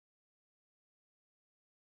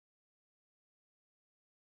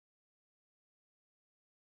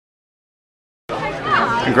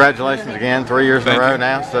Congratulations again, 3 years in a row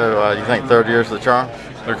now. So you think third year's the charm?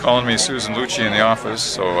 They're calling me Susan Lucci in the office,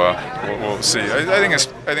 so we'll see. I think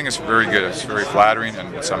it's very good. It's very flattering,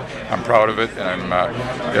 and I'm proud of it, and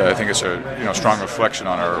I think it's a strong reflection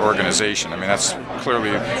on our organization. I mean, that's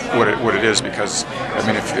clearly what it is, because I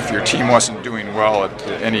mean, if your team wasn't doing well at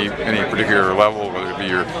any particular level, whether it be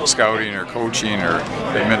your scouting or coaching or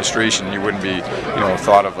administration, you wouldn't be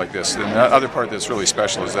thought of like this. And the other part that's really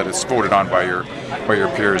special is that it's voted on by your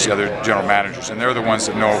peers, the other general managers, and they're the ones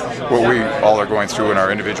that know what we all are going through in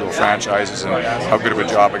our individual franchises and how good of a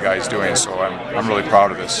job a guy's doing. So I'm really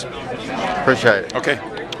proud of this. Appreciate it. Okay.